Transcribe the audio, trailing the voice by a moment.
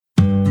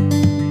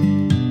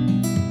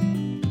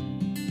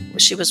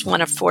she was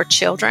one of 4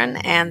 children,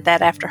 and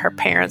that after her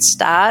parents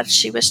died,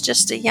 she was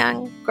just a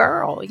young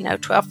girl,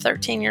 12,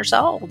 13 years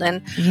old.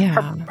 And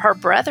her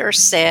brother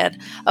said,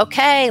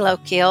 okay,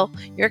 Lokil,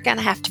 you're going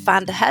to have to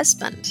find a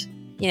husband.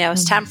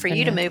 It's time for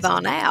you to move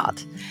on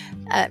out.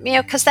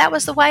 Because that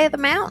was the way of the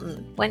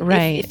mountain.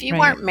 If you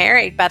weren't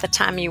married by the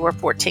time you were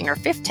 14 or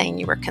 15,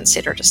 you were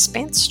considered a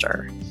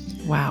spinster.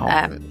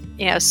 Wow.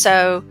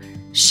 So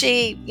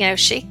she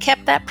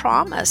kept that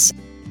promise.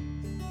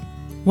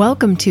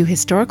 Welcome to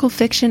Historical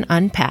Fiction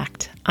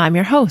Unpacked. I'm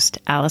your host,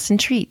 Allison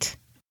Treat.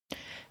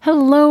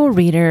 Hello,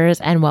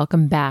 readers, and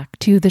welcome back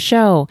to the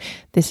show.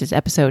 This is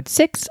episode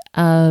 6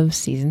 of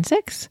season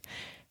 6.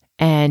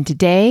 And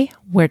today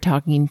we're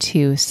talking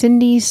to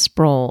Cindy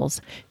Sproles.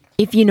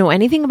 If you know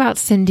anything about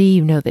Cindy,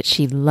 you know that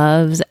she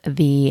loves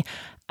the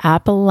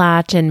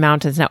Appalachian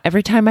Mountains. Now,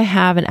 every time I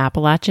have an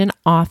Appalachian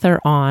author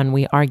on,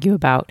 we argue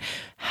about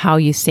how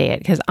you say it,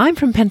 because I'm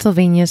from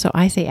Pennsylvania, so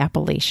I say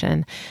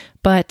Appalachian.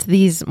 But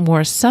these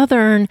more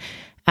southern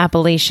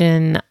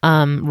Appalachian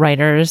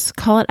writers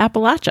call it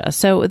Appalachia.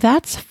 So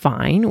that's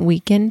fine. We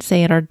can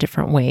say it our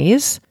different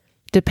ways,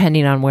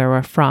 depending on where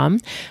we're from.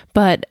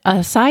 But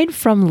aside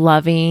from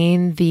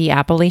loving the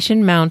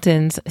Appalachian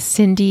Mountains,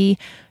 Cindy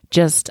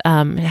just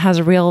has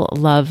a real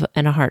love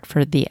and a heart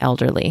for the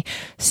elderly.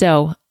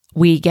 So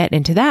we get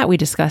into that. We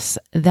discuss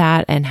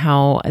that and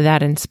how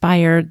that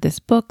inspired this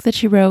book that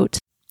she wrote.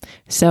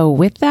 So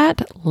with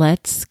that,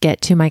 let's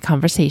get to my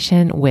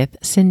conversation with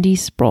Cindy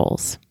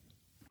Sproles.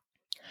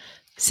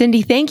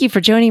 Cindy, thank you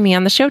for joining me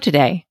on the show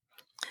today.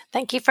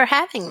 Thank you for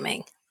having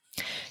me.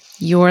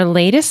 Your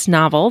latest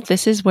novel,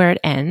 This Is Where It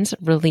Ends,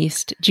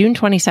 released June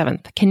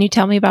 27th. Can you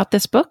tell me about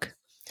this book?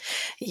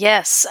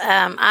 Yes,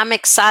 I'm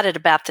excited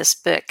about this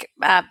book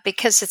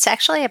because it's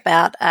actually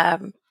about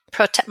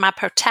my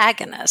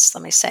protagonist,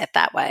 let me say it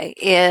that way,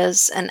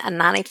 is a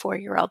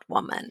 94-year-old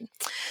woman.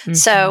 Mm-hmm.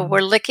 So we're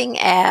looking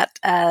at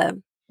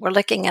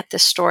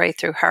this story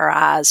through her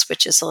eyes,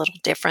 which is a little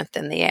different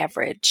than the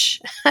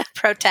average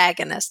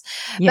protagonist.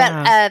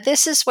 Yeah. But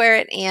This Is Where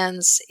It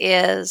Ends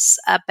is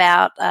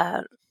about,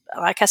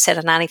 like I said,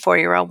 a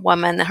 94-year-old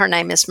woman. Her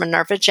name is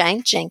Minerva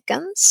Jane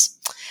Jenkins.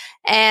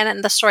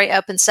 And the story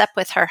opens up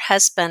with her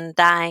husband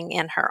dying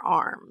in her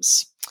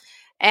arms.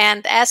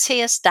 And as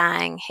he is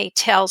dying, he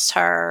tells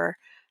her,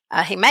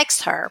 he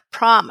makes her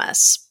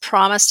promise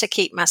to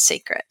keep my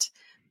secret,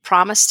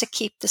 promise to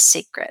keep the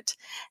secret.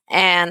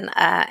 And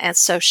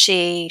so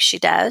she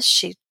does.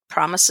 She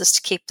promises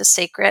to keep the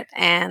secret,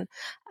 and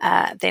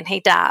then he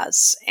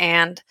dies.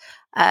 And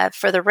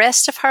for the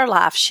rest of her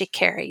life, she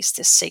carries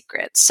this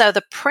secret. So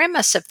the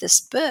premise of this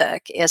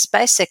book is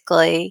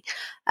basically,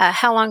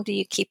 how long do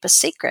you keep a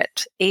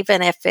secret,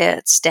 even if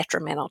it's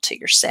detrimental to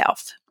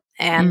yourself?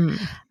 And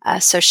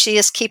so she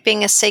is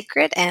keeping a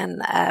secret,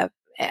 and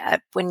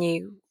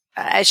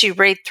as you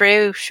read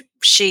through,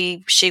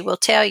 she will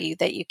tell you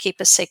that you keep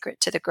a secret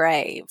to the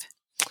grave.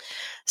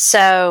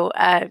 So,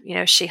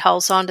 she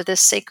holds on to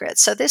this secret.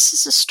 So this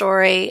is a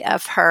story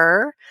of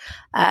her,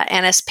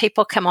 and as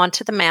people come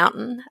onto the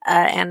mountain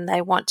and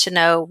they want to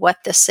know what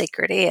the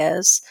secret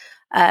is,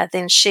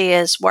 then she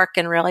is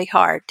working really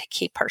hard to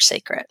keep her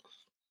secret.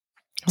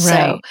 Right.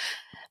 So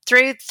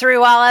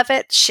through all of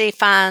it, she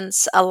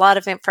finds a lot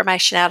of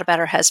information out about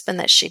her husband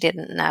that she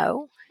didn't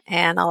know,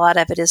 and a lot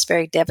of it is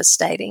very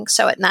devastating.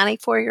 So at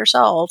 94 years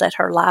old, at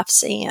her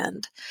life's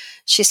end,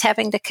 she's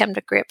having to come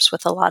to grips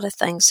with a lot of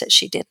things that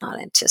she did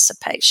not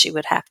anticipate she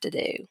would have to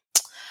do.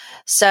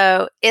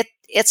 So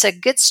it's a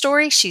good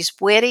story. She's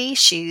witty,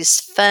 she's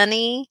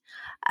funny,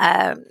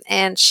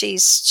 and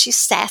she's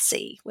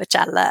sassy, which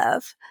I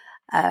love.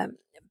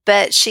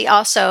 But she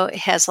also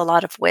has a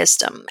lot of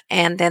wisdom,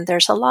 and then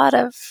there's a lot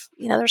of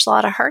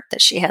hurt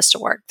that she has to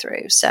work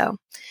through. So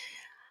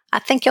I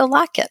think you'll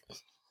like it.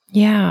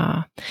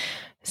 Yeah.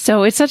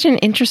 So it's such an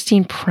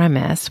interesting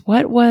premise.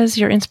 What was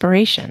your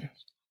inspiration?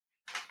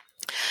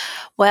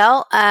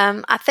 Well,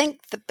 I think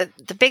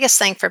the biggest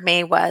thing for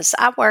me was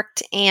I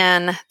worked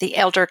in the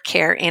elder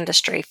care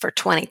industry for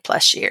 20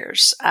 plus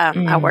years.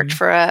 I worked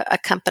for a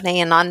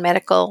company, a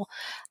non-medical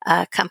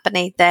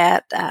company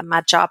that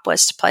my job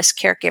was to place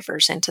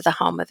caregivers into the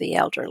home of the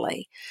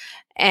elderly.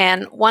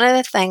 And one of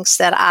the things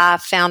that I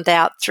found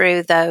out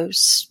through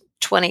those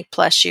 20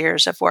 plus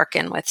years of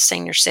working with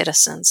senior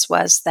citizens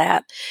was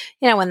that,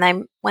 when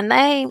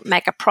they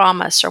make a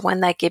promise or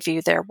when they give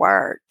you their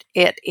word,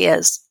 it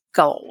is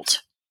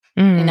gold.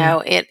 When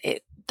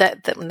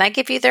they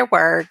give you their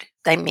word,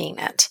 they mean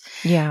it.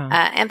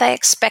 Yeah. And they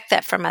expect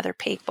that from other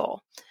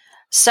people.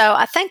 So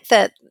I think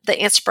that the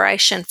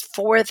inspiration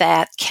for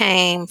that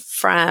came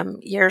from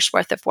years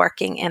worth of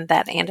working in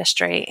that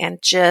industry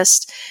and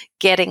just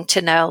getting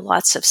to know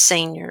lots of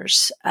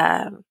seniors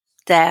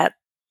that,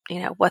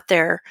 what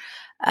their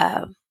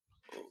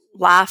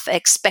life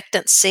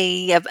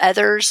expectancy of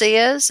others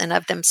is and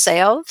of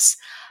themselves.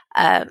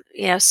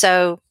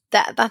 So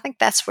that I think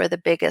that's where the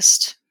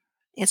biggest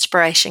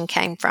inspiration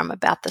came from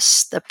about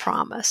the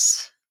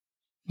promise.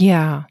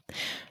 Yeah.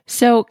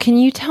 So can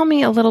you tell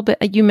me a little bit,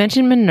 you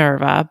mentioned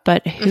Minerva,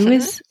 but Hmm.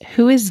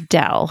 who is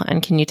Dell?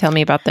 And can you tell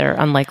me about their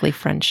unlikely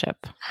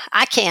friendship?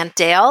 I can.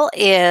 Dale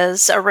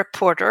is a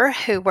reporter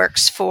who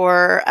works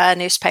for a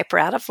newspaper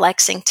out of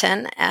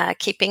Lexington,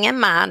 keeping in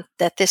mind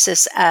that this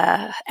is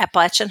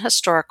Appalachian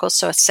historical,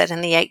 so it's set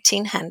in the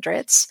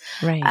 1800s.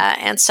 Right.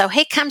 And so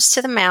he comes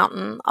to the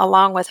mountain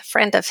along with a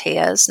friend of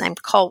his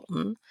named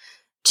Colton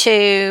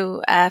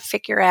to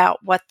figure out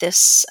what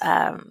this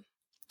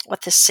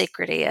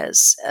secret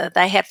is.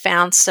 They had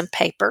found some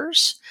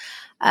papers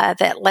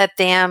that led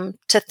them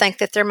to think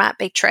that there might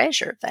be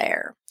treasure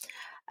there.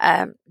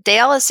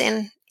 Dale is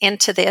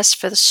into this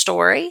for the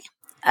story.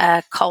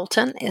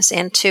 Colton is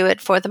into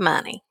it for the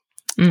money,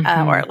 or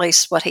Mm-hmm. at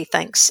least what he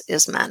thinks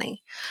is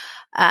money.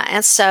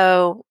 And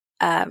so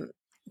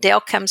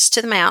Dale comes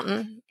to the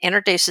mountain,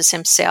 introduces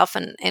himself,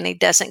 and he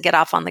doesn't get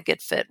off on the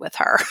good foot with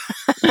her.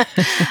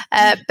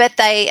 But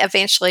they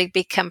eventually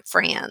become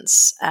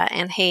friends,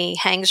 and he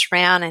hangs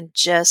around and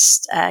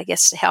just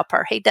gets to help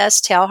her. He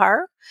does tell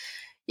her,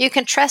 you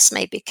can trust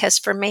me because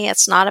for me,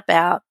 it's not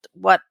about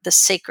what the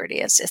secret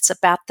is. It's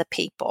about the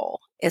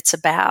people. It's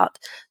about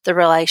the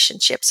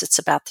relationships. It's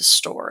about the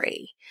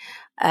story.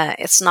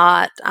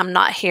 I'm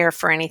not here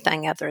for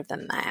anything other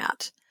than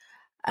that.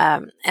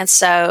 And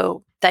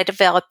so they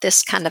develop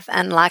this kind of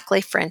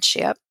unlikely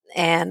friendship.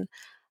 And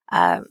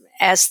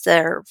as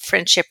their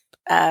friendship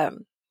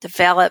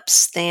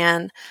develops,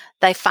 then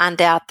they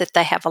find out that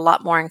they have a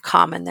lot more in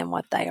common than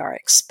what they are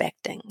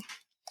expecting.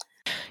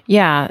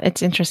 Yeah,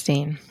 it's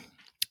interesting.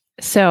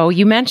 So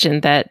you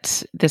mentioned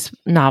that this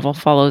novel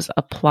follows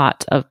a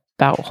plot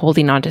about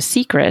holding on to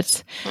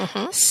secrets.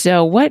 Mm-hmm.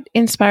 So what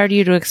inspired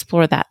you to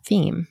explore that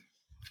theme?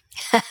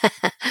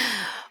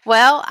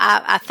 Well,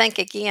 I think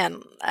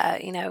again,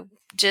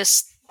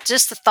 just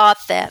the thought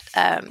that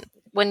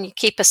when you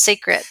keep a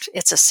secret,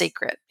 it's a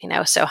secret.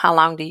 So how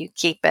long do you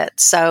keep it?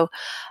 So,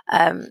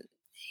 um,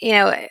 you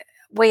know,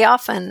 we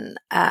often,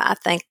 I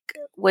think,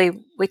 we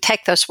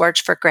take those words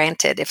for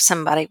granted. If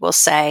somebody will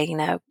say,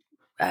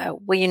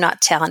 will you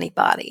not tell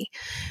anybody?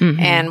 Mm-hmm.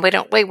 And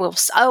we will,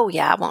 oh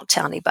yeah, I won't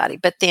tell anybody.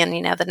 But then,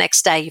 the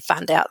next day you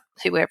find out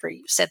whoever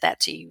said that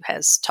to you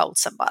has told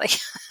somebody.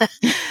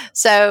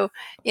 So,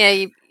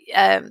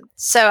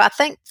 so I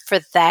think for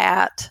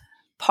that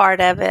part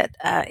of it,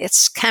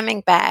 it's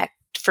coming back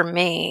for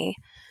me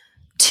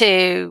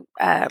to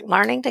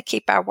learning to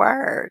keep our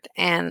word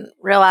and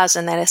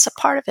realizing that it's a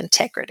part of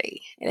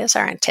integrity. It is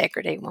our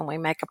integrity when we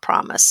make a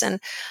promise. And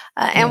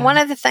Yeah. one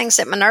of the things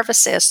that Minerva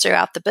says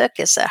throughout the book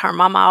is that her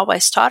mama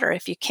always taught her,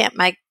 if you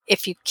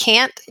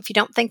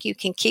don't think you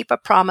can keep a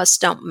promise,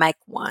 don't make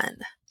one,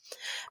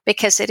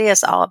 because it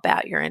is all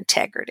about your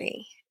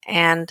integrity.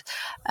 And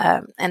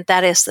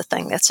that is the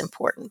thing that's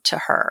important to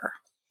her.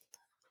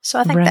 So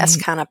I think that's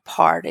Right. kind of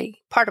part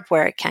of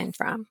where it came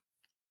from.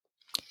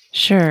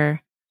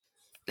 Sure.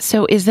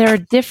 So is there a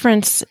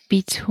difference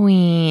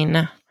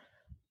between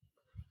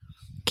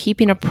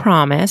keeping a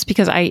promise?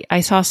 Because I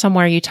saw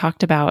somewhere you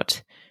talked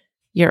about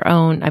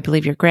I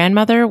believe your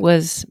grandmother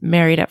was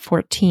married at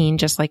 14,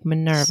 just like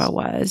Minerva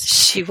was.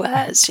 She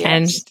was,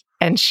 And yes.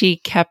 and she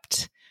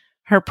kept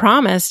her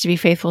promise to be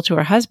faithful to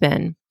her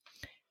husband,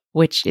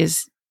 which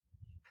is,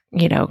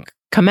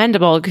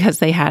 commendable because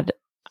they had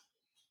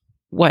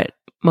what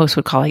most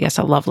would call, I guess,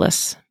 a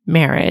loveless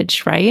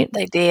marriage, right?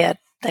 They did.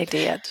 They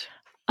did.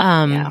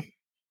 Yeah. Um,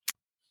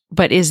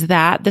 but is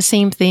that the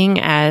same thing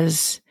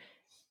as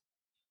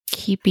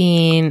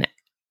keeping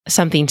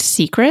something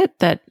secret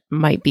that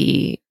might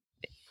be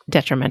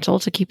detrimental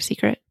to keep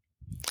secret?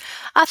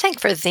 I think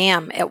for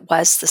them, it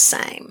was the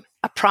same.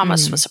 A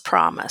promise Mm, was a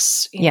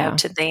promise, yeah.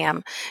 to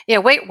them.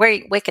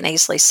 We can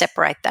easily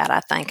separate that, I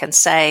think, and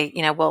say,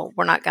 well,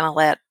 we're not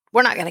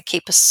going to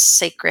keep a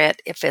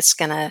secret if it's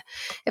going to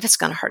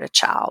hurt a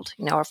child,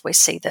 or if we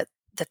see that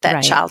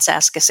Right. child's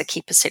asked us to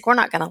keep a secret, we're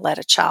not going to let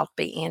a child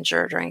be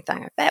injured or anything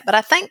like that. But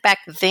I think back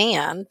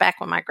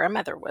when my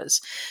grandmother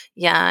was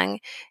young,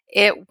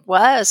 it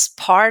was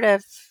part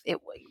of it.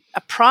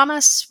 A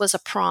promise was a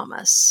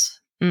promise.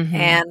 Hmm.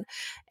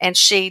 And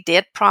she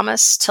did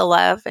promise to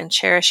love and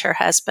cherish her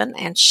husband,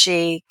 and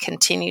she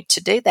continued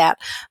to do that.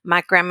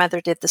 My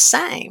grandmother did the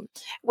same,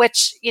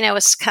 which,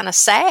 is kind of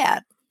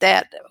sad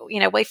that,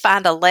 we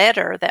find a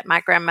letter that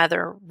my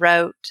grandmother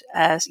wrote,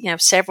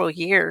 several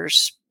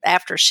years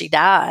after she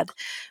died,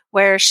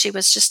 where she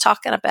was just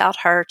talking about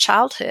her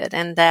childhood,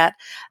 and that,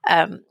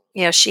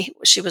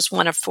 she was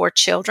one of four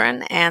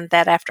children, and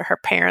that after her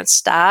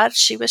parents died,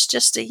 she was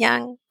just a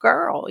young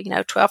girl,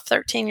 12,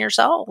 13 years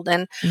old.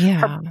 And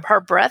Yeah. her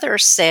brother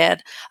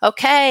said,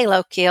 okay,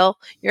 Lokil,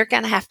 you're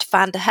going to have to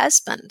find a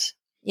husband.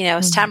 Oh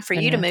It's my time for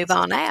you to goodness. move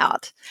on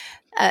out.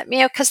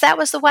 Because that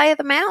was the way of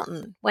the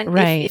mountain. When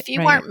Right. if you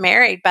Right. weren't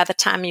married by the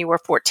time you were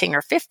 14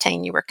 or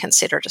 15, you were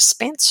considered a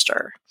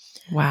spinster.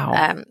 Wow.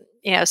 Um,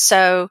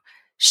 so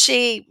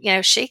she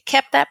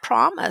kept that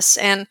promise,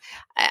 and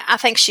I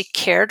think she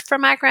cared for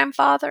my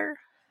grandfather,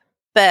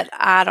 but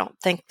I don't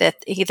think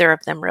that either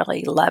of them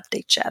really loved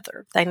each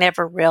other. They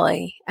never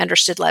really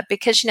understood love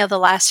because, the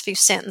last few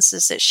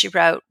sentences that she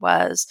wrote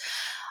was,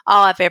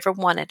 all I've ever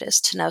wanted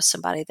is to know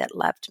somebody that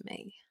loved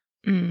me,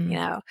 you Mm.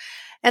 know.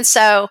 And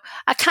so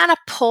I kind of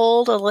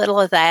pulled a little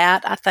of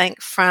that, I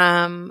think,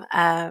 from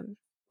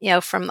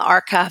from the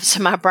archives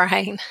of my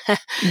brain,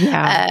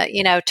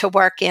 Yeah. to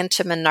work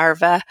into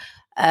Minerva.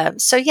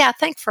 So yeah, I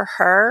think for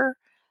her,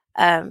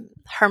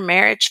 her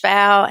marriage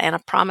vow and a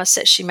promise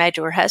that she made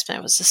to her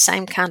husband was the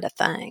same kind of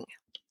thing.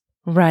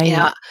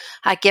 Right.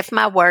 I give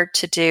my word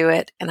to do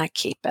it and I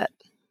keep it.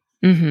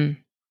 Mm-hmm.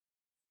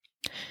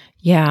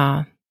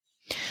 Yeah.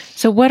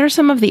 So, what are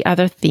some of the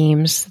other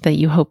themes that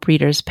you hope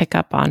readers pick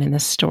up on in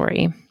this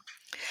story?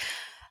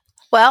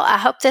 Well, I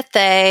hope that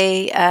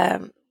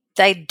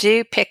they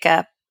do pick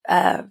up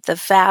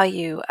the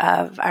value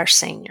of our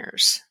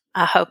seniors.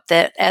 I hope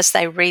that as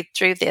they read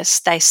through this,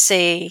 they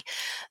see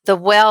the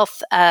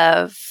wealth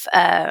of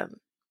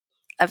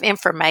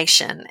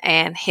information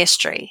and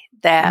history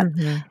that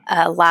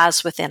Mm-hmm.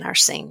 lies within our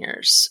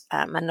seniors.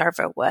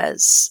 Minerva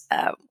was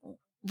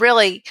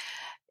really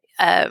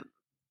uh,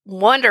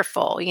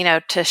 wonderful,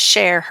 to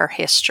share her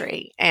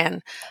history.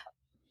 And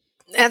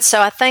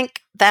so I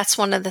think that's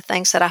one of the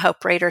things that I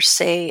hope readers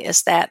see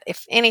is that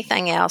if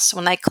anything else,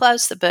 when they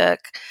close the book,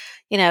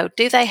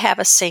 do they have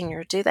a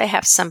senior? Do they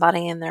have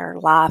somebody in their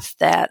life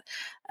that,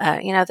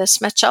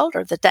 that's much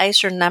older? The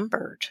days are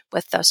numbered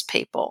with those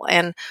people.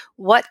 And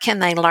what can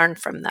they learn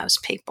from those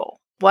people?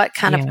 What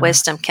kind of Yeah.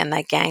 wisdom can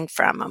they gain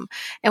from them?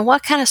 And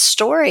what kind of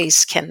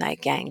stories can they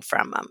gain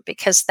from them?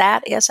 Because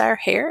that is our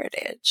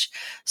heritage.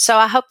 So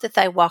I hope that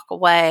they walk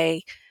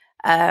away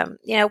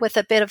with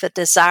a bit of a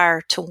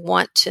desire to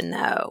want to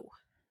know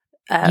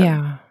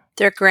Yeah.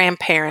 their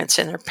grandparents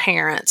and their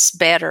parents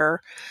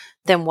better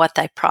than what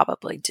they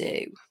probably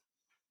do.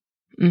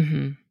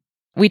 Mm-hmm.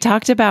 We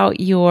talked about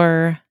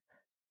your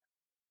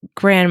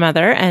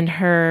grandmother and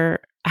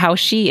how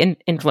she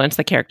influenced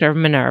the character of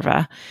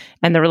Minerva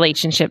and the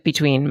relationship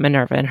between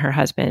Minerva and her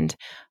husband.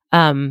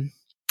 And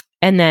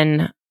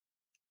then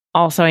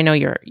also, I know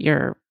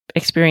your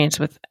experience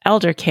with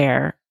elder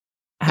care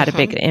had a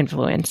big Mm-hmm.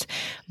 influence.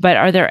 But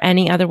are there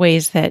any other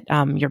ways that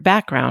your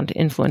background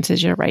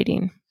influences your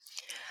writing?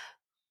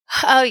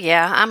 Oh,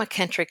 yeah, I'm a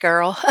country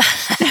girl.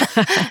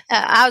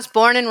 I was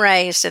born and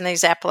raised in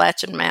these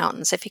Appalachian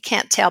Mountains, if you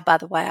can't tell by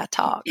the way I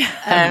talk.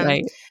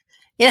 Right.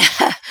 Yeah,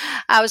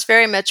 I was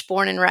very much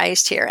born and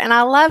raised here, and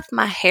I love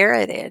my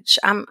heritage.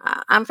 I'm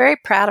very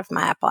proud of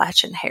my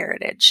Appalachian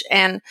heritage,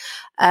 and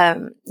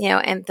and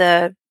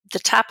the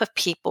type of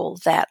people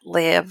that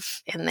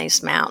live in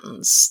these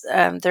mountains.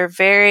 They're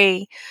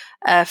very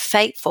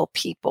faithful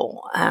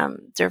people.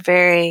 They're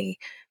very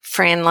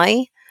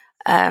friendly,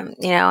 and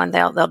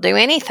they'll do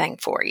anything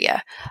for you.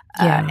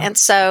 Yeah. And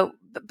so,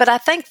 but I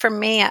think for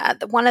me,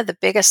 one of the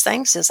biggest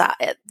things is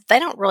they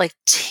don't really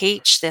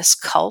teach this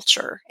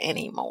culture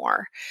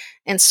anymore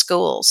in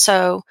school.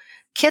 So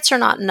kids are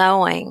not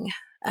knowing,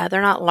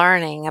 they're not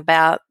learning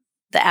about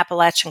the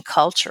Appalachian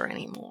culture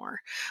anymore,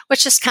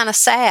 which is kind of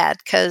sad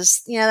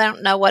because, they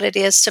don't know what it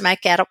is to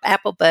make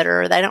apple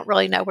butter. Or they don't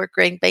really know where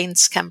green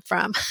beans come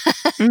from.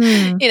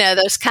 Mm,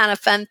 Those kind of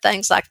fun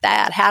things like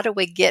that. How do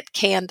we get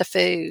canned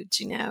foods,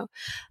 yeah.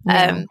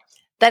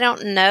 they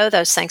don't know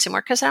those things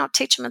anymore because I don't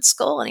teach them in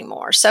school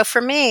anymore. So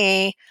for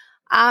me,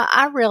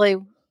 I really,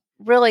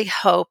 really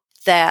hope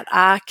that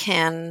I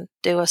can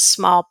do a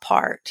small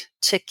part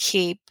to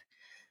keep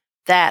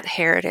that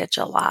heritage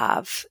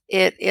alive.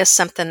 It is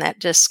something that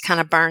just kind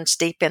of burns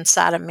deep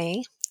inside of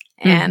me,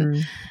 Hmm.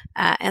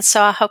 and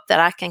so I hope that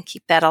I can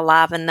keep that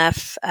alive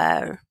enough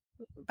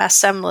by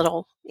some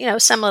little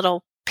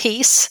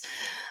piece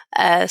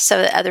so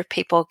that other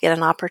people get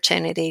an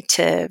opportunity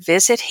to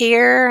visit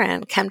here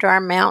and come to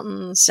our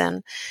mountains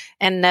and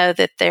know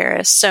that there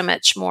is so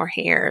much more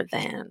here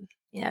than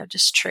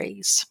just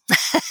trees.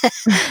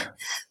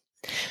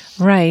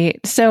 Right.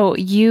 So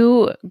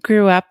you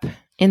grew up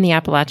in the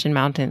Appalachian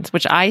Mountains,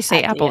 which I say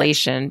I did.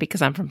 Appalachian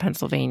because I'm from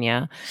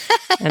Pennsylvania,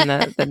 and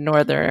the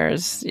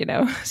Northerners,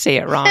 say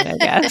it wrong, I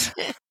guess.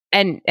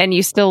 And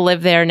you still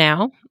live there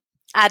now?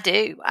 I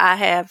do. I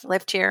have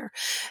lived here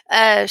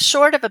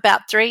short of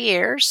about 3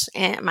 years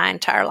in my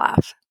entire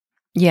life.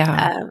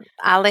 Yeah.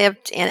 I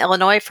lived in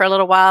Illinois for a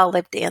little while,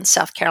 lived in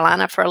South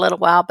Carolina for a little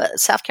while, but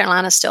South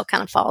Carolina still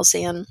kind of falls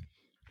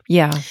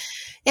Yeah.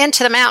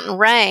 into the mountain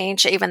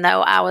range, even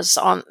though I was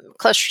on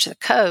closer to the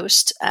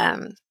coast,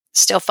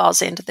 still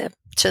falls into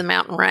the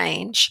mountain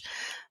range.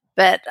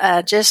 But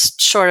just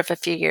short of a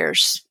few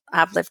years,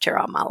 I've lived here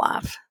all my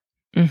life.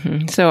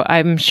 Hmm. So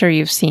I'm sure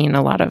you've seen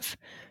a lot of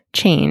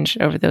change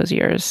over those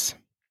years.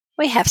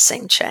 We have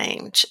seen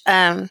change.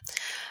 Uh,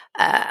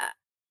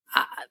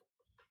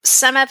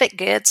 some of it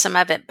good, some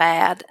of it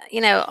bad.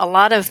 A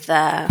lot of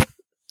the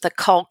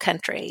coal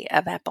country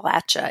of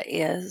Appalachia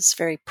is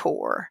very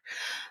poor,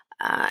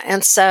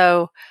 and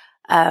so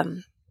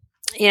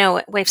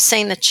we've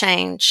seen the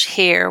change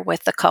here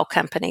with the coal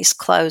companies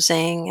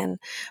closing and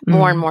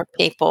Mm. more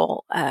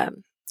people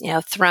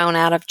thrown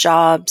out of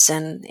jobs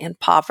and in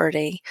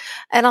poverty.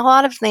 And a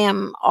lot of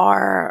them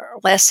are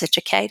less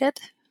educated.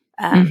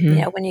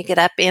 Mm-hmm. When you get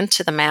up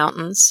into the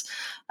mountains,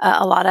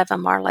 a lot of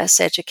them are less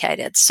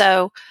educated.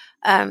 So,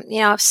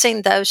 I've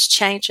seen those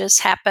changes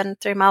happen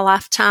through my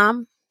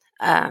lifetime,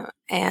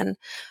 and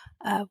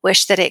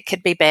wish that it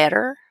could be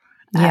better.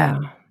 Yeah.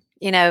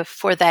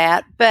 For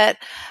that. But,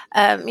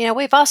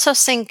 we've also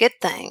seen good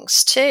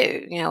things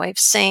too. We've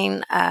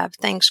seen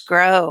things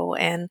grow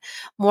and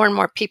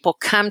more people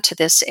come to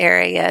this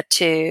area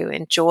to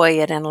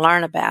enjoy it and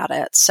learn about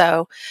it.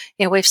 So,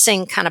 we've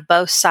seen kind of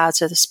both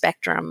sides of the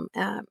spectrum,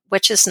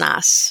 which is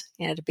nice,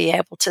 to be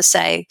able to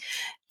say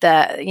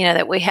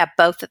that we have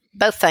both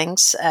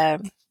things.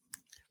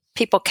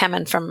 People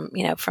coming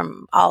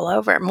from all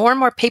over. More and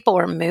more people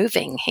are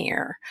moving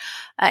here.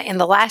 In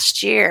the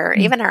last year,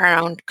 even our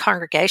own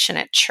congregation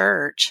at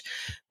church,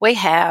 we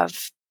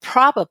have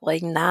probably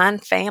 9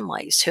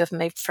 families who have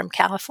moved from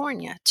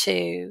California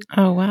to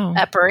Oh, wow.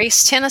 Upper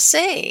East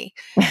Tennessee.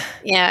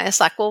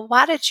 It's like, well,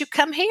 why did you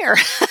come here?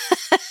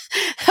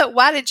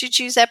 Why did you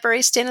choose Upper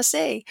East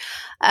Tennessee?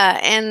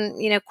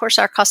 And of course,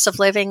 our cost of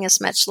living is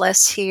much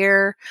less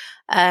here.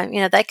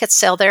 They could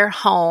sell their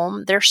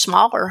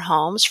smaller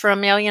homes for $1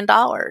 million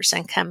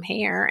and come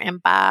here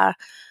and buy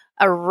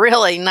a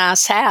really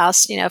nice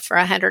house, for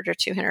 100 or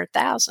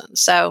 200,000.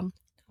 So,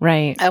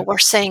 right. We're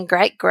seeing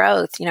great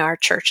growth. Our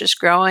church is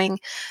growing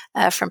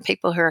from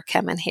people who are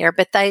coming here,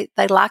 but they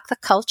like the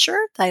culture.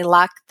 They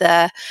like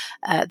the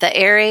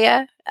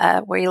area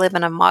where you live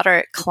in a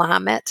moderate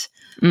climate.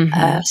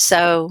 Mm-hmm.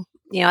 So,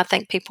 I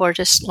think people are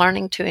just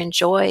learning to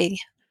enjoy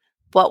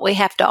what we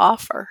have to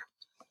offer.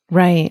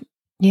 Right.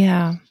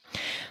 Yeah.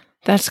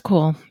 That's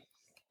cool.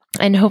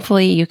 And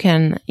hopefully you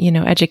can,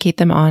 educate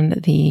them on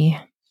the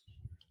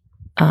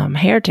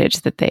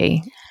heritage that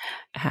they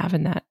have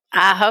in that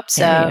I hope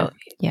so. area.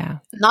 Yeah.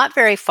 Not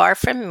very far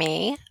from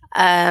me,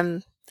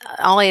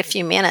 only a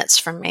few minutes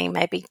from me,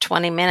 maybe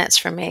 20 minutes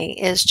from me,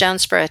 is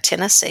Jonesboro,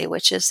 Tennessee,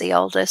 which is the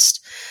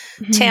oldest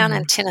town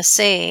in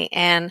Tennessee.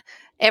 And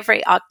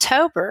every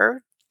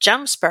October,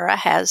 Jonesboro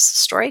has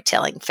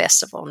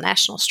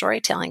National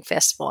Storytelling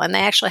Festival, and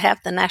they actually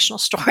have the National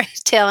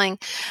Storytelling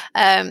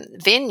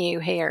venue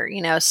here,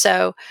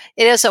 so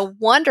it is a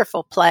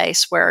wonderful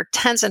place where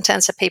tons and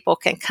tons of people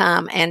can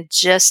come and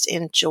just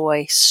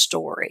enjoy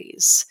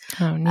stories.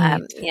 Oh,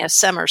 neat.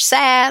 Some are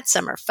sad,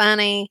 some are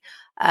funny,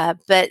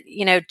 but,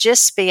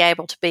 just be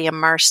able to be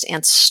immersed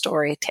in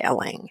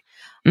storytelling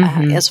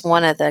is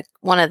one of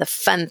the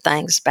fun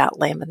things about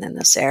living in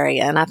this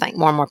area. And I think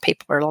more and more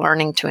people are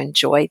learning to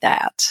enjoy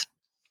that.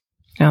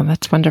 Oh,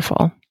 that's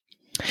wonderful.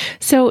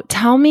 So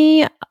tell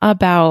me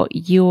about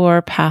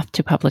your path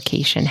to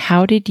publication.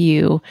 How did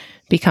you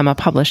become a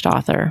published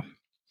author?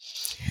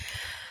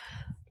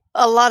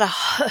 A lot of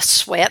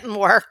sweat and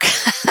work.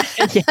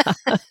 Yeah.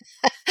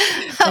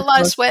 A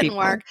lot of sweat and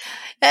work.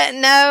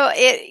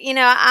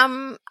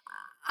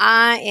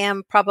 I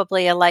am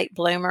probably a late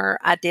bloomer.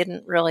 I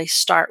didn't really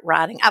start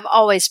writing. I've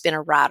always been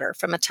a writer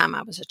from the time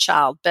I was a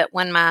child. But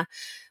when I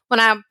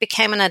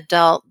became an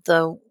adult,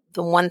 the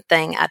one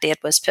thing I did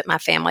was put my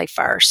family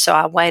first. So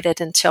I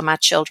waited until my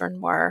children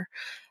were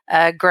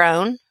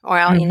grown, or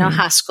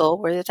high school,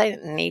 where they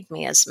didn't need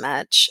me as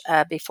much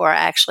before I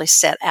actually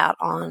set out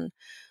on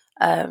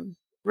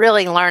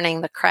really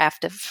learning the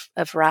craft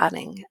of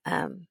writing.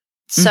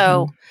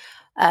 So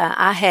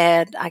I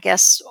had, I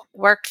guess,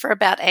 worked for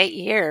about 8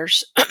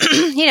 years,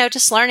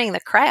 just learning the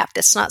craft.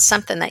 It's not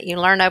something that you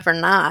learn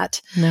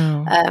overnight.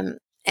 No.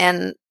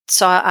 And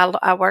so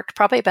I worked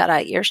probably about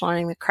 8 years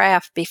learning the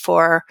craft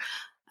before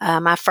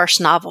my first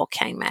novel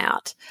came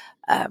out.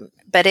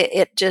 But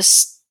it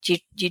just,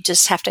 you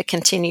just have to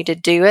continue to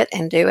do it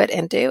and do it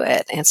and do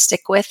it and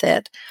stick with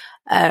it.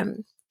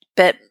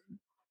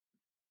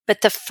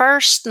 But the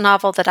first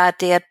novel that I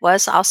did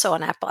was also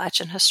an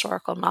Appalachian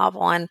historical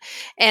novel. And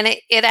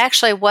it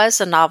actually was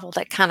a novel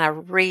that kind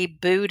of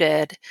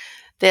rebooted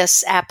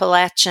this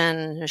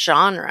Appalachian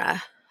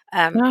genre.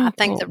 I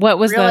think what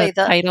was the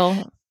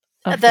title?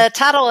 The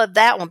title of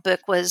that one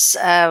book was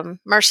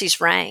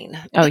Mercy's Reign.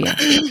 Oh, yeah.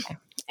 Okay.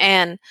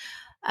 And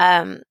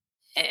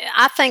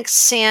I think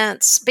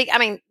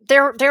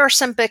there are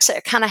some books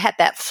that kind of had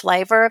that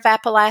flavor of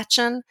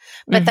Appalachian,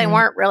 but they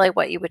weren't really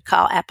what you would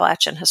call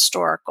Appalachian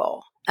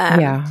historical.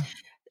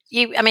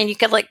 You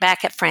could look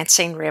back at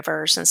Francine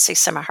Rivers and see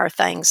some of her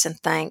things and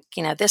think,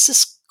 this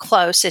is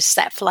close. It's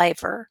that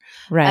flavor.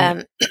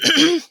 Right.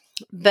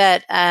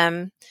 But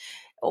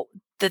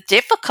the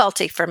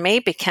difficulty for me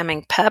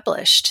becoming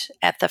published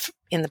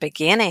in the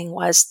beginning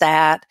was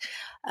that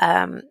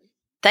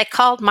they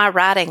called my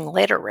writing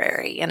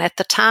literary, and at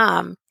the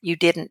time, you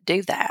didn't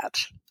do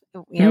that.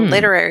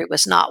 Literary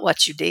was not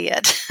what you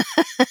did.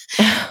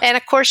 And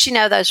of course,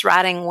 those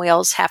writing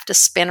wheels have to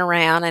spin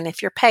around, and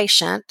if you're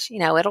patient,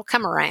 it'll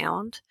come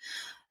around.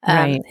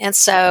 Right. And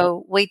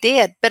so we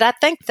did. But I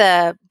think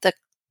the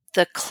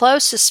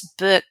closest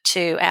book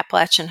to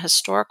Appalachian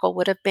historical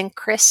would have been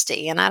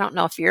Christie. And I don't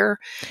know if you're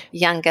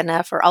young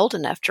enough or old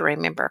enough to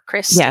remember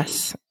Christie.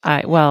 Yes.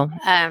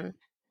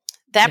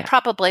 that Yeah.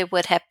 probably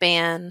would have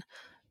been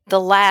the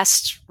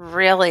last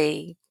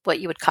really what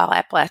you would call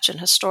Appalachian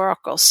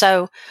historical.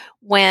 So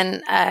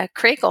when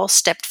Kriegel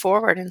stepped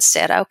forward and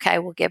said, okay,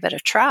 we'll give it a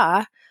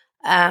try,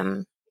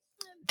 then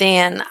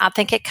I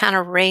think it kind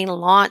of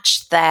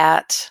relaunched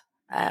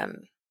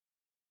um,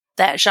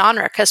 that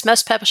genre, because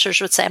most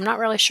publishers would say, I'm not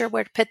really sure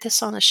where to put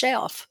this on the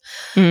shelf.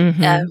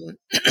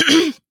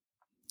 Mm-hmm.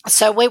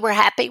 So we were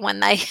happy when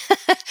they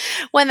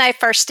when they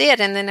first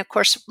did, and then of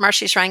course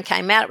Mercy's Reign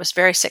came out. It was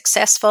very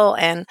successful,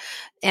 and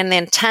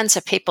then tons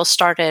of people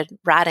started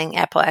writing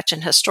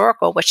Appalachian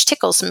historical, which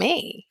tickles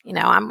me.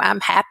 I'm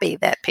happy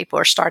that people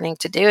are starting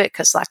to do it,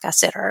 because, like I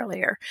said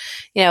earlier,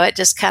 it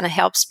just kind of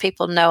helps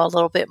people know a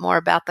little bit more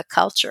about the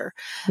culture.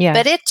 Yeah.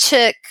 But it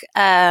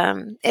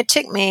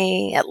took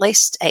me at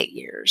least 8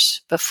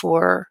 years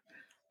before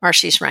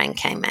Mercy's Reign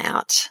came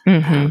out.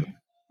 Mm-hmm.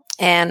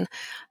 And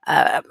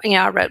I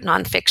wrote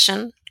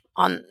nonfiction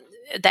on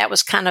that.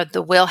 Was kind of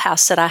the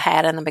wheelhouse that I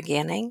had in the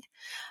beginning,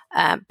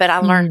 but I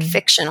learned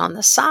fiction on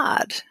the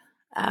side.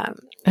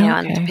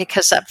 And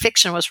because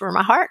fiction was where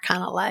my heart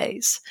kind of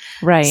lays.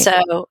 Right.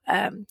 So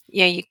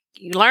you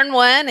learn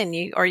one, and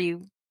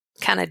you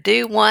kind of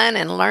do one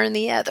and learn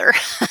the other.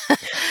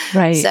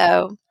 Right.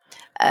 So,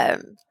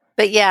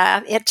 but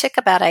yeah, it took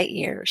about 8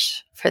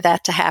 years for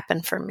that to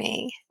happen for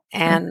me,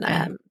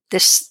 and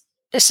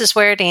this is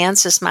where it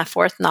ends. Is my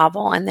 4th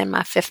novel, and then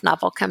my 5th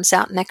novel comes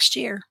out next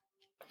year.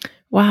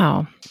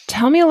 Wow.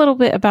 Tell me a little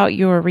bit about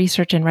your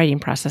research and writing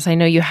process. I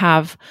know you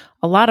have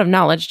a lot of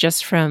knowledge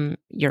just from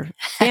your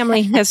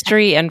family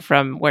history and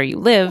from where you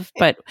live,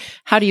 but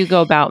how do you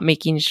go about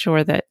making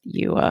sure that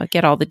you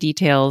get all the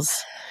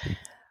details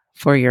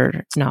for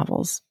your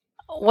novels?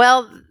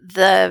 Well,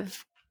 the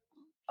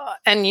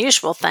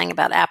unusual thing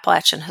about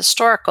Appalachian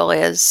historical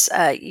is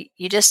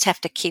you just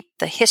have to keep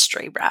the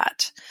history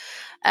right.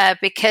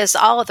 Because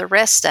all of the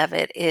rest of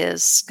it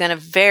is going to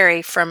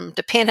vary from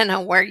depending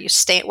on where you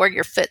stand, where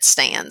your foot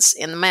stands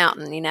in the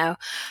mountain,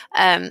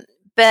 I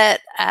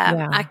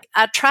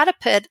try to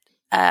put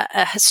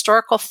a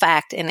historical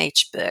fact in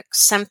each book,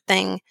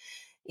 something,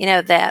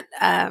 that,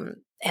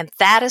 and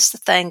that is the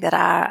thing that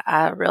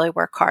I really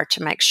work hard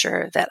to make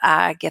sure that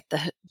I get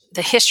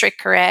the history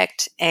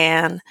correct,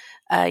 and,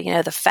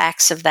 the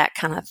facts of that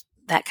kind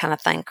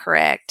of thing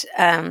correct.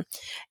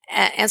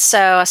 And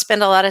so I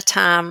spend a lot of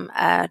time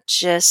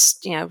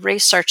just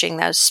researching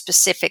those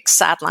specific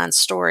sideline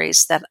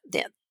stories that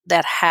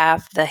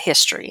have the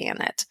history in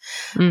it.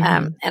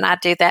 Mm-hmm. And I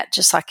do that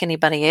just like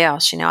anybody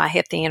else. I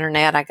hit the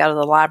internet, I go to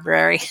the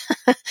library,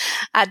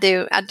 I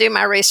do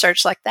my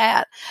research like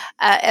that.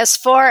 As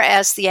far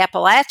as the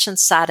Appalachian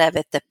side of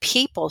it, the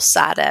people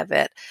side of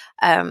it,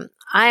 I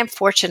am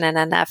fortunate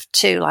enough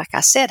to, like I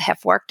said,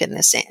 have worked in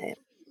this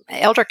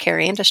elder care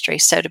industry.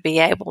 So to be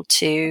able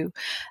to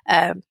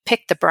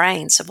pick the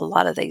brains of a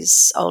lot of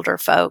these older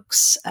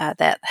folks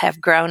that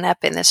have grown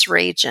up in this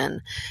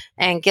region,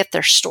 and get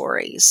their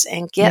stories,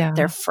 and get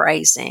their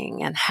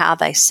phrasing, and how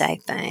they say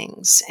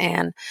things,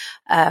 and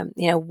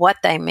what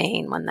they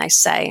mean when they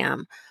say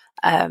them,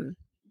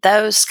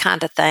 those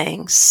kind of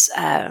things.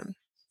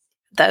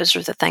 Those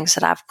are the things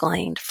that I've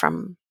gleaned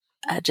from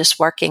just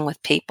working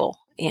with people.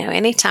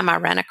 Anytime I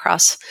run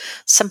across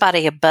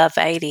somebody above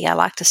 80, I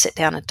like to sit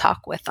down and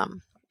talk with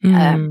them,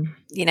 and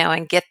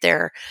get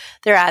their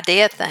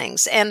idea of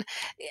things. And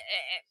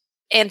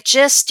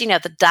just,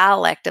 the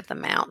dialect of the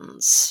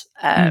mountains,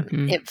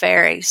 it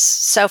varies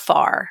so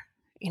far,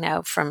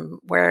 from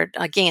where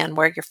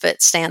your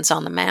foot stands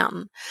on the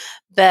mountain.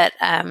 But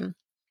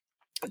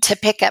to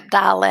pick up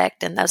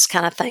dialect and those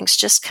kind of things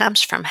just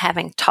comes from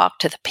having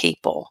talked to the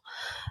people,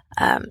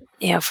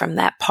 from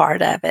that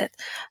part of it.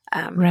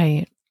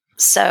 Right.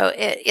 So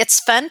it's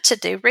fun to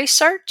do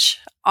research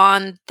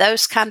on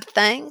those kind of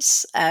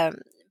things,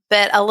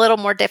 but a little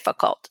more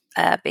difficult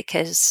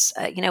because,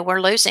 we're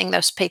losing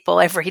those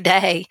people every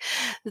day.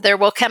 There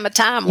will come a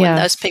time when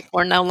those people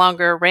are no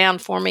longer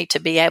around for me to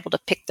be able to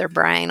pick their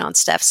brain on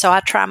stuff. So I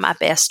try my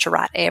best to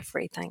write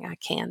everything I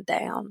can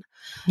down.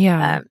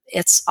 Yeah.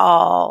 It's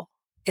all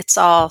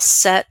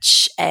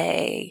such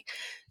a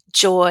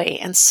joy,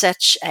 and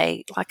such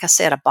like I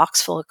said, a box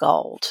full of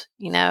gold,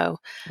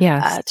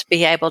 to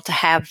be able to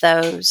have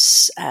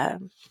those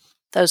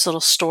little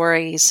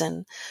stories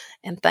and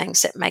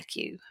things that make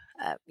you,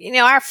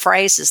 our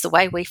phrases, the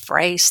way we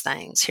phrase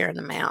things here in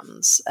the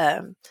mountains,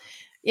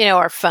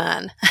 are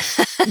fun.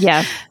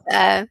 Yeah.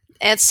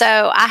 And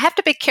so I have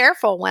to be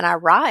careful when I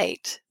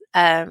write,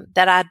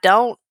 that I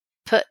don't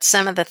put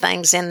some of the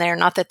things in there,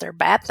 not that they're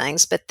bad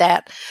things, but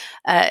that,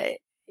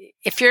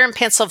 if you're in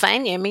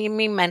Pennsylvania, you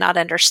may not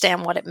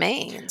understand what it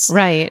means.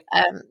 Right.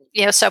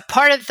 So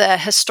part of the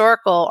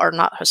historical, or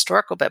not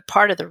historical, but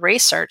part of the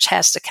research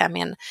has to come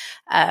in,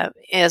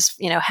 is,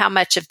 how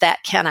much of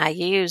that can I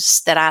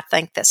use that I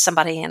think that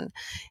somebody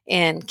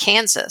in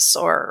Kansas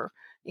or,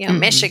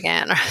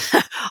 Michigan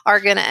are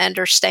going to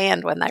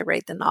understand when they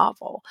read the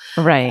novel.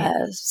 Right.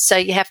 So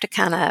you have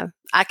to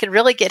I could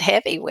really get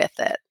heavy with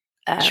it.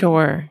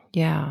 Sure.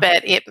 Yeah.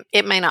 But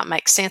it may not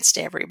make sense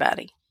to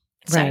everybody.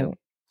 So, right.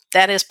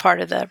 that is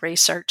part of the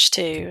research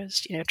too,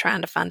 is,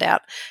 trying to find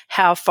out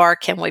how far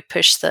can we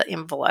push the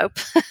envelope.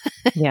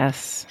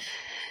 Yes.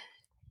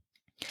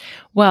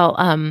 Well,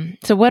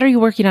 so what are you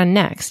working on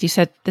next? You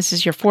said this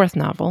is your fourth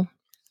novel.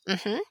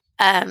 Mm-hmm.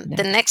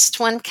 The next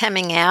one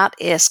coming out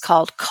is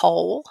called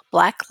Coal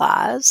Black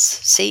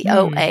Lies,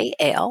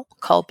 Coal,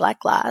 Coal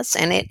Black Lies,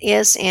 and it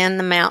is in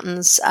the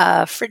mountains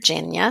of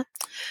Virginia,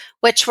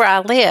 which where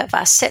I live.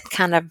 I sit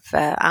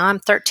I'm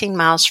 13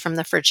 miles from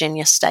the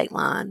Virginia state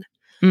line,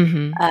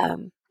 Mm-hmm.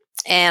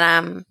 and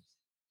I'm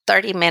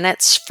 30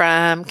 minutes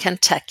from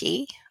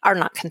Kentucky, or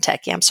not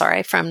Kentucky, I'm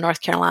sorry, from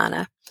North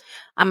Carolina.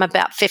 I'm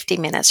about 50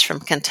 minutes from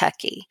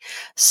Kentucky.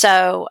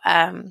 So,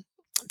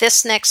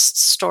 this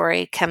next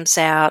story comes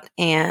out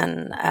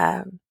in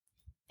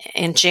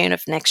June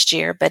of next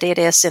year, but it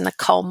is in the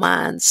coal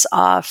mines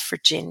of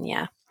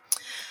Virginia.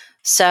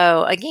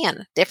 So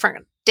again,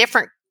 different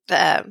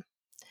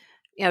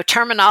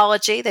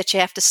terminology that you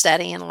have to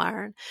study and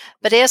learn.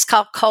 But it is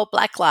called Coal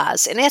Black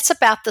Lies, and it's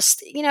about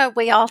this.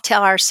 We all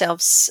tell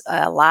ourselves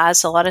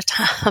lies a lot of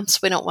times.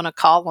 We don't want to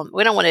call them.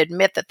 We don't want to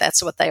admit that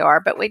that's what they are,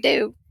 but we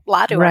do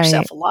lie to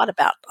ourselves a lot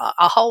about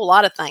a whole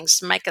lot of things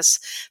to make us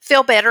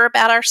feel better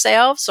about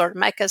ourselves or to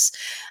make us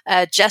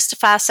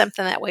justify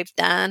something that we've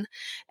done.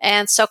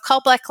 And so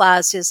Coal Black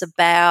Lies is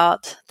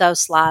about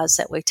those lies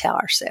that we tell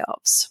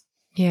ourselves.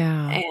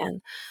 Yeah.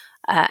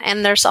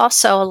 And there's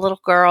also a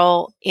little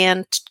girl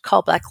in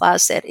Coal Black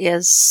Lies that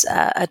is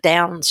a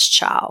Down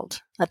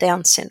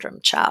syndrome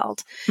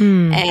child.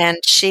 And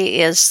she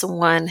is the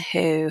one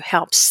who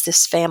helps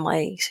this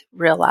family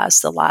realize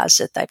the lies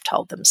that they've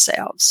told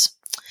themselves,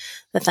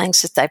 the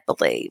things that they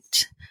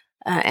believed,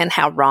 and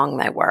how wrong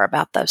they were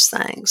about those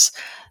things.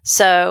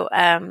 So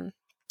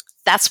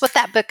that's what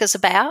that book is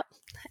about,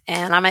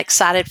 and I'm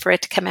excited for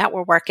it to come out.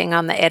 We're working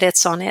on the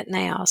edits on it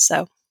now.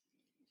 So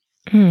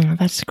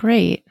that's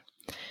great.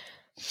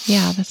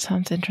 Yeah, that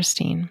sounds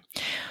interesting.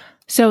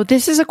 So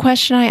this is a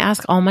question I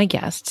ask all my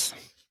guests.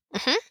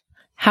 Mm-hmm.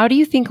 How do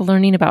you think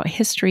learning about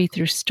history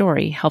through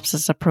story helps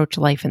us approach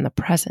life in the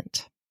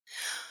present?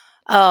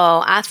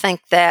 Oh, I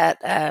think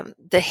that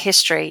the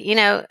history,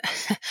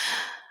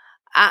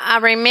 I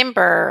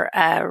remember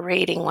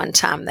reading one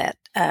time that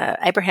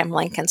Abraham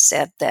Lincoln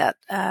said that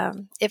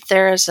if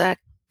there is a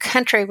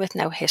country with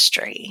no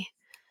history,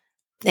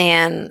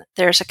 then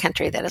there's a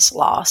country that is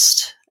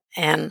lost.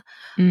 And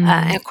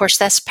of course,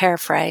 that's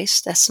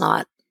paraphrased. That's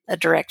not a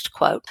direct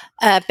quote.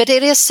 But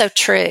it is so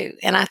true.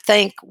 And I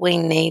think we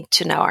need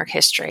to know our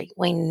history.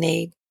 We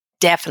need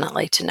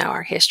definitely to know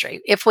our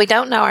history. If we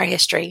don't know our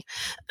history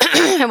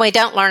and we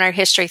don't learn our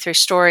history through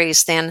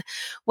stories, then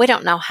we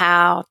don't know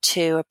how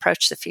to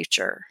approach the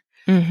future.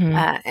 Mm-hmm.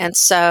 And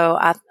so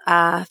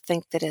I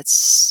think that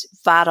it's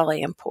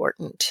vitally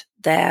important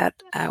that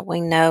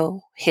we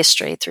know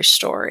history through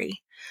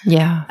story.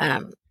 Yeah.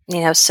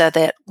 So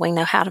that we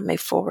know how to move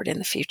forward in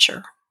the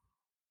future.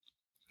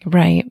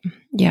 Right.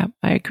 Yeah,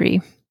 I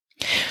agree.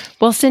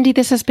 Well, Cindy,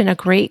 this has been a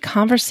great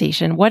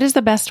conversation. What is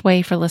the best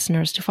way for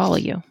listeners to follow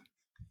you?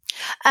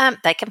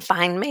 They can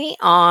find me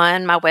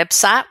on my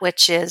website,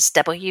 which is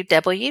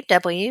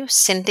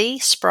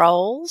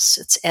www.cindysproles,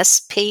 it's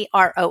Sproles,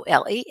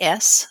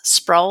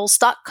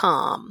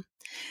 Sproles.com.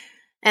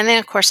 And then,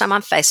 of course, I'm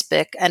on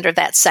Facebook under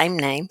that same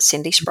name,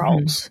 Cindy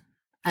Sproles,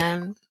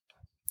 and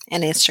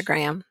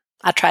Instagram.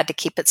 I tried to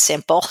keep it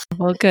simple.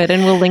 Well, good.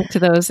 And we'll link to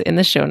those in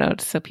the show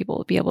notes so people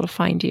will be able to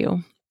find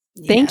you.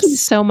 Yes. Thank you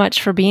so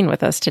much for being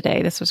with us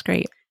today. This was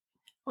great.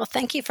 Well,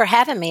 thank you for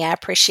having me. I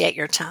appreciate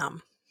your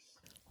time.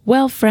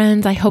 Well,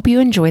 friends, I hope you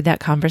enjoyed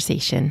that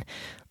conversation.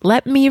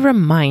 Let me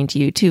remind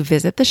you to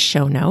visit the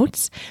show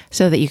notes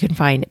so that you can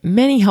find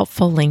many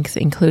helpful links,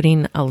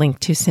 including a link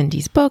to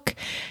Cindy's book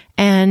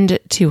and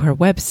to her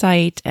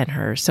website and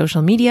her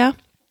social media.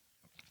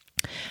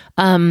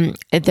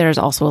 There's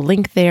also a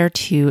link there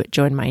to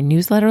join my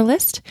newsletter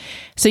list.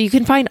 So you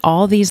can find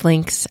all these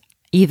links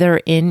either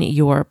in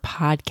your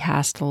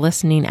podcast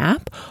listening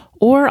app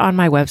or on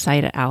my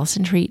website at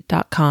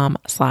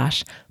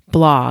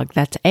AlisonTreat.com/blog.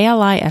 That's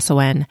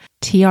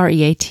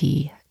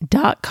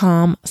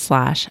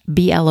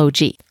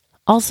AlisonTreat.com/blog.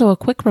 Also, a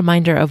quick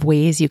reminder of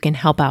ways you can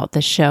help out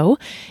the show.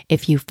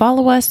 If you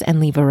follow us and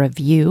leave a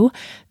review,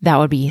 that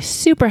would be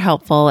super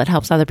helpful. It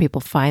helps other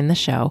people find the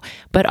show.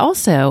 But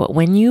also,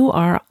 when you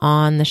are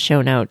on the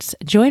show notes,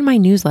 join my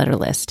newsletter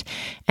list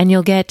and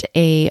you'll get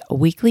a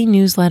weekly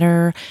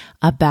newsletter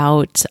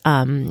about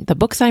the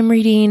books I'm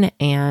reading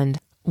and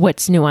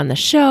what's new on the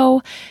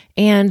show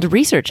and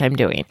research I'm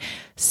doing.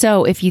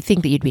 So if you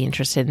think that you'd be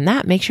interested in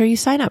that, make sure you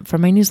sign up for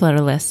my newsletter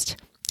list.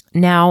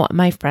 Now,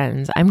 my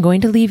friends, I'm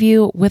going to leave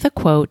you with a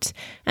quote.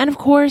 And of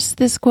course,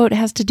 this quote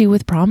has to do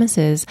with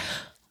promises.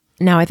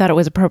 Now, I thought it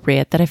was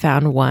appropriate that I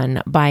found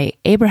one by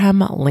Abraham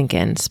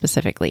Lincoln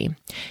specifically.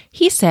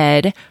 He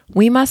said,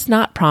 "We must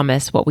not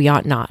promise what we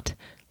ought not,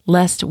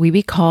 lest we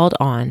be called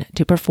on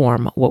to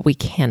perform what we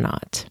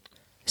cannot."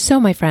 So,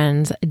 my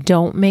friends,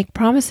 don't make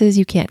promises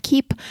you can't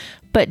keep,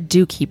 but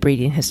do keep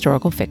reading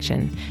historical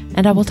fiction.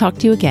 And I will talk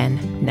to you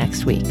again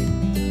next week.